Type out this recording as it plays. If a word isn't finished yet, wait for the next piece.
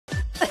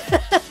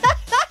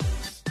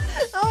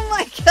Oh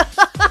my god!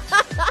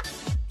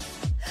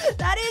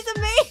 That is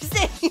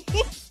amazing!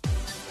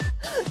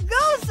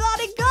 Go,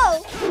 Sonic,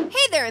 go!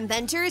 Hey there,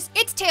 inventors,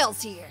 it's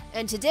Tails here,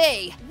 and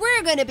today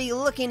we're gonna be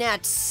looking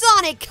at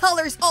Sonic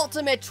Colors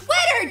Ultimate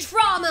Twitter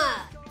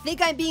Drama!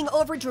 Think I'm being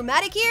over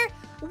dramatic here?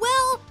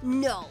 Well,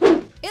 no.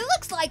 It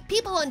looks like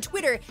people on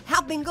Twitter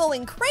have been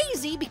going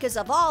crazy because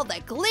of all the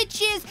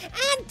glitches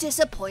and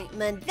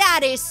disappointment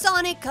that is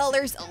Sonic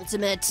Colors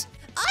Ultimate.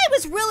 I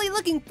was really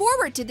looking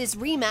forward to this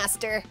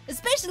remaster,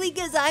 especially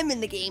because I'm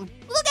in the game.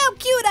 Look how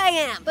cute I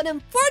am! But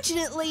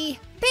unfortunately,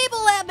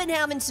 people have been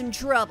having some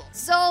trouble.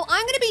 So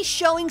I'm gonna be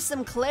showing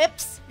some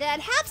clips that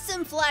have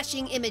some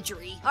flashing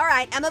imagery.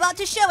 Alright, I'm about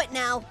to show it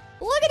now.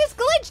 Look at this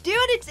glitch,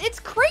 dude, it's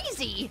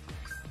crazy.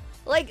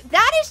 Like,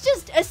 that is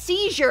just a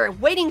seizure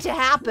waiting to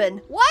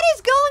happen. What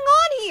is going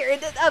on here?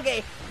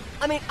 Okay,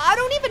 I mean, I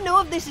don't even know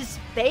if this is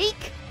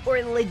fake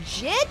or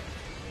legit,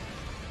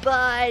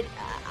 but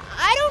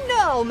I don't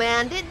know,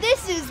 man.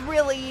 This is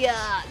really,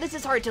 this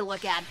is hard to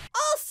look at.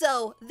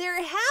 Also,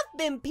 there have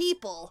been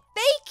people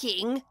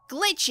faking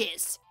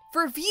glitches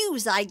for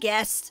views, I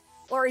guess,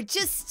 or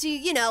just to,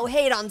 you know,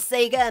 hate on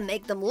Sega and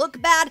make them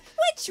look bad,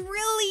 which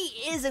really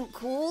isn't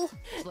cool.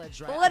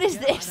 What is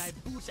this?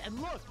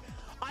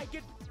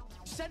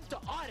 Sent to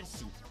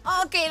Odyssey.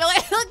 Okay,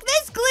 look,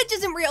 this glitch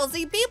isn't real.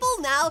 See, people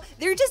now,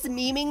 they're just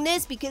memeing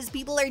this because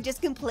people are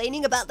just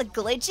complaining about the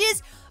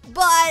glitches,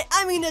 but,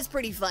 I mean, it's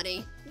pretty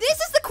funny. This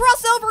is the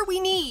crossover we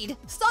need!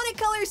 Sonic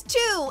Colors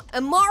 2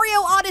 and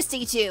Mario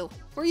Odyssey 2,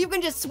 where you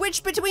can just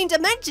switch between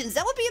dimensions.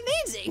 That would be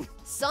amazing.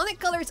 Sonic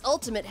Colors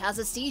Ultimate has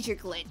a seizure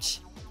glitch.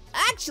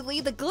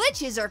 Actually, the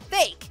glitches are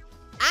fake.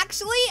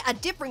 Actually, a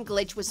different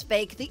glitch was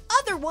fake. The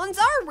other ones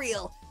are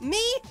real. Me?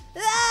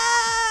 La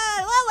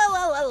la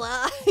la la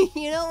la.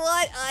 You know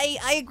what?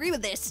 I agree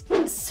with this.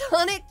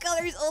 Sonic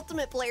Colors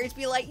Ultimate players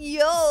be like,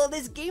 yo,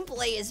 this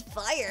gameplay is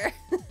fire.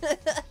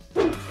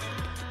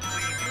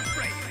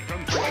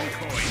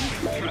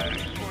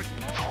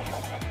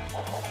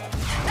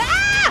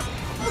 Ah!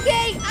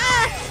 Okay,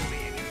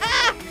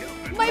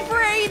 my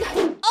brain.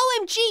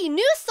 OMG,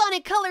 new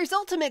Sonic Colors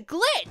Ultimate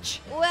glitch.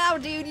 Wow,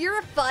 dude,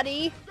 you're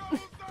funny.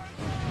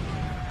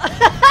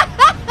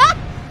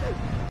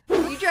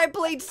 You tried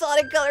playing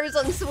Sonic Colors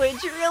on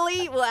Switch,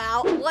 really?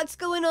 Wow. What's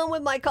going on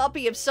with my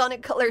copy of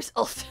Sonic Colors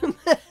Ultimate?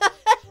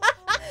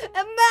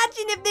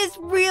 Imagine if this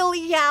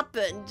really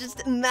happened.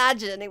 Just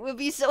imagine. It would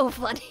be so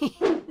funny.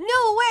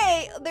 No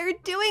way! They're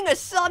doing a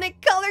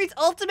Sonic Colors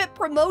Ultimate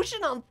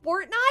promotion on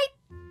Fortnite?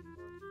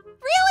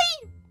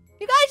 Really?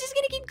 You guys just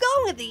gonna keep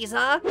going with these,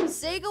 huh?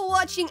 Sega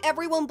watching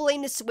everyone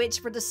blame the Switch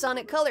for the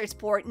Sonic Colors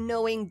port,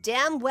 knowing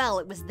damn well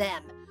it was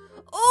them.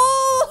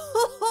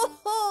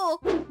 Oh!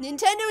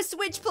 Nintendo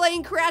Switch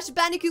playing Crash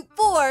Bandicoot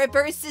 4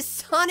 versus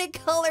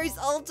Sonic Colors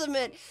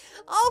Ultimate.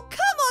 Oh, come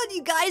on,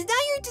 you guys. Now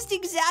you're just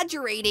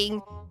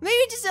exaggerating.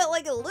 Maybe just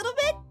like a little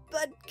bit,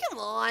 but come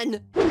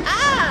on.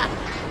 Ah!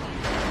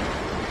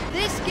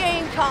 This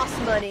game costs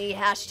money.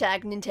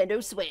 Hashtag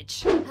Nintendo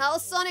Switch. How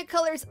Sonic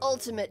Colors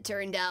Ultimate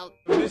turned out.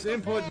 Miss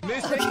Input,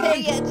 Miss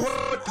Okay,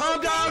 Input,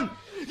 calm down!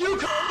 You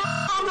calm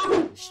down!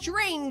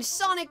 Strange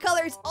Sonic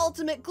Colors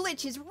Ultimate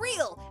glitch is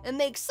real and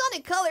makes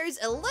Sonic Colors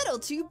a little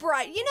too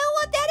bright. You know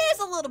what? That is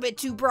a little bit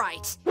too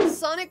bright.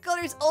 Sonic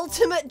Colors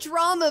Ultimate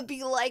drama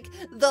be like,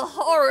 the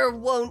horror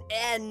won't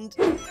end.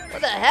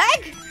 What the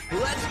heck?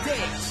 Let's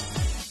dance!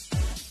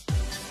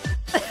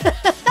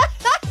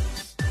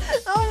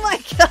 Oh my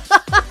god!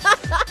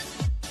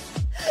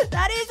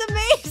 That is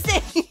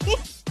amazing!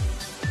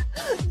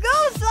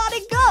 Go,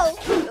 Sonic, go!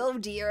 Oh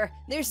dear,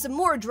 there's some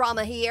more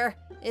drama here.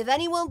 If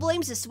anyone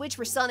blames the Switch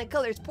for Sonic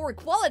Colors' poor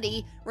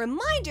quality,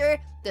 reminder,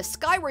 the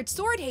Skyward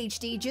Sword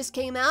HD just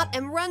came out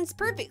and runs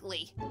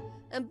perfectly.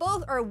 And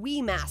both are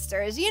Wii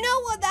Masters. You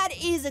know what? That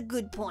is a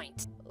good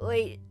point.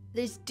 Wait,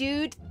 this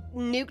dude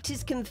nuked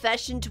his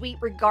confession tweet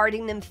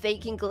regarding them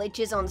faking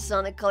glitches on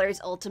Sonic Colors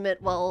Ultimate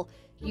while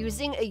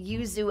using a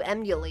Yuzu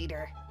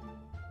emulator.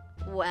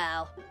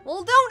 Wow.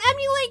 Well, don't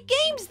emulate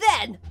games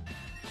then!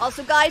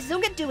 Also, guys,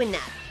 don't get doing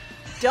that.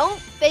 Don't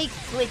fake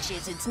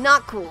glitches. It's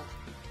not cool.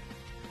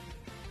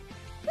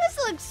 This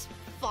looks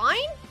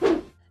fine. Now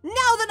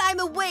that I'm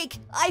awake,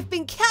 I've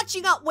been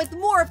catching up with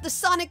more of the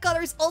Sonic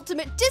Colors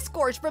Ultimate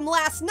discourse from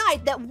last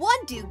night that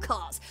one dude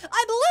caused.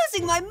 I'm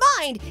losing my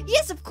mind!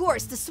 Yes, of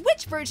course, the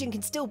Switch version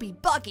can still be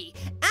buggy,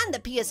 and the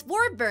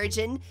PS4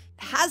 version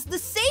has the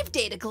save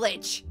data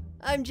glitch.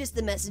 I'm just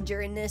the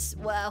messenger in this.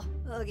 Wow.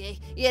 Okay.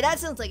 Yeah, that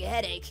sounds like a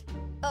headache.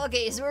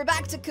 Okay, so we're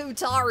back to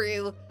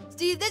Kotaru.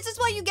 See, this is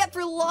what you get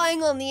for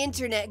lying on the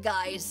internet,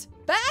 guys.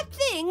 Bad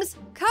things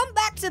come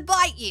back to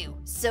bite you,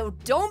 so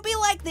don't be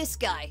like this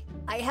guy.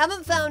 I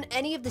haven't found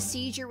any of the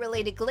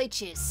seizure-related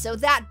glitches, so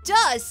that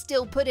does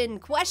still put in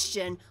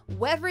question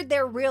whether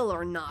they're real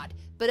or not.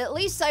 But at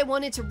least I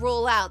wanted to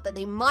rule out that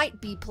they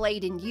might be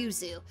played in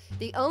Yuzu.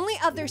 The only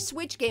other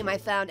Switch game I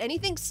found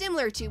anything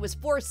similar to was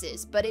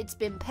Forces, but it's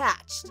been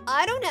patched.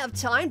 I don't have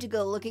time to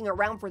go looking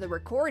around for the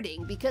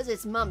recording because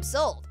it's months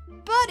old.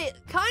 But it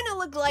kinda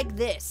looked like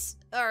this.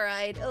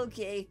 Alright,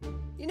 okay.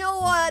 You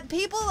know what?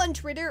 People on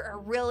Twitter are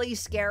really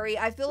scary.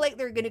 I feel like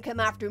they're gonna come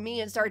after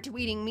me and start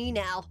tweeting me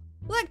now.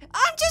 Look,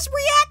 I'm just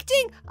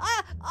reacting.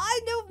 I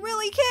don't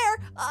really care.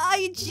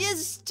 I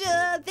just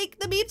think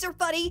the memes are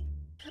funny.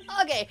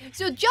 Okay,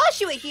 so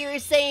Joshua here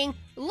is saying,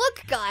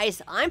 look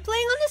guys, I'm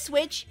playing on the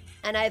Switch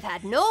and I've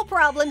had no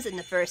problems in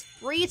the first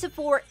 3 to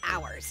 4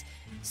 hours.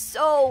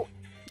 So,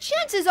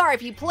 chances are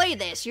if you play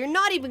this, you're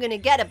not even gonna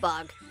get a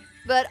bug.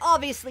 But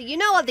obviously, you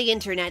know what the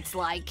internet's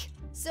like.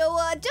 So,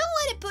 don't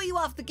let it put you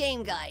off the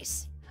game,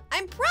 guys.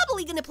 I'm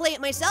probably gonna play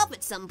it myself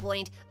at some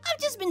point. I've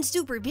just been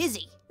super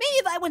busy. Maybe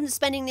if I wasn't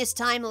spending this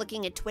time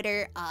looking at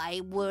Twitter,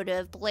 I would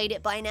have played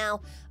it by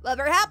now. But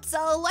perhaps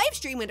I'll live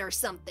stream it or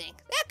something.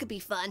 That could be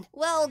fun.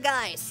 Well,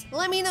 guys,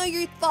 let me know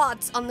your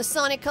thoughts on the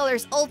Sonic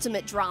Colors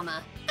Ultimate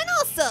drama. And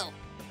also,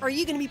 are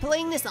you gonna be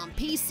playing this on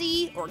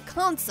PC or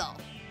console?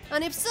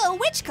 And if so,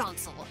 which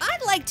console?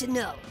 I'd like to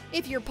know.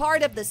 If you're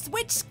part of the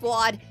Switch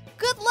squad,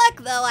 good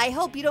luck though, I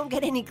hope you don't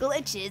get any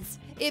glitches.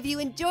 If you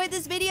enjoyed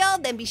this video,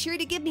 then be sure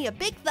to give me a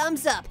big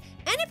thumbs up.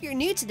 And if you're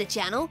new to the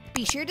channel,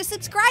 be sure to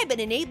subscribe and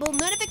enable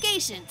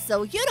notifications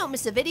so you don't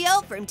miss a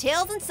video from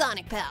Tails and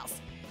Sonic Pals.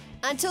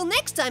 Until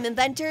next time,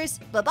 inventors,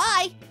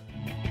 bye-bye!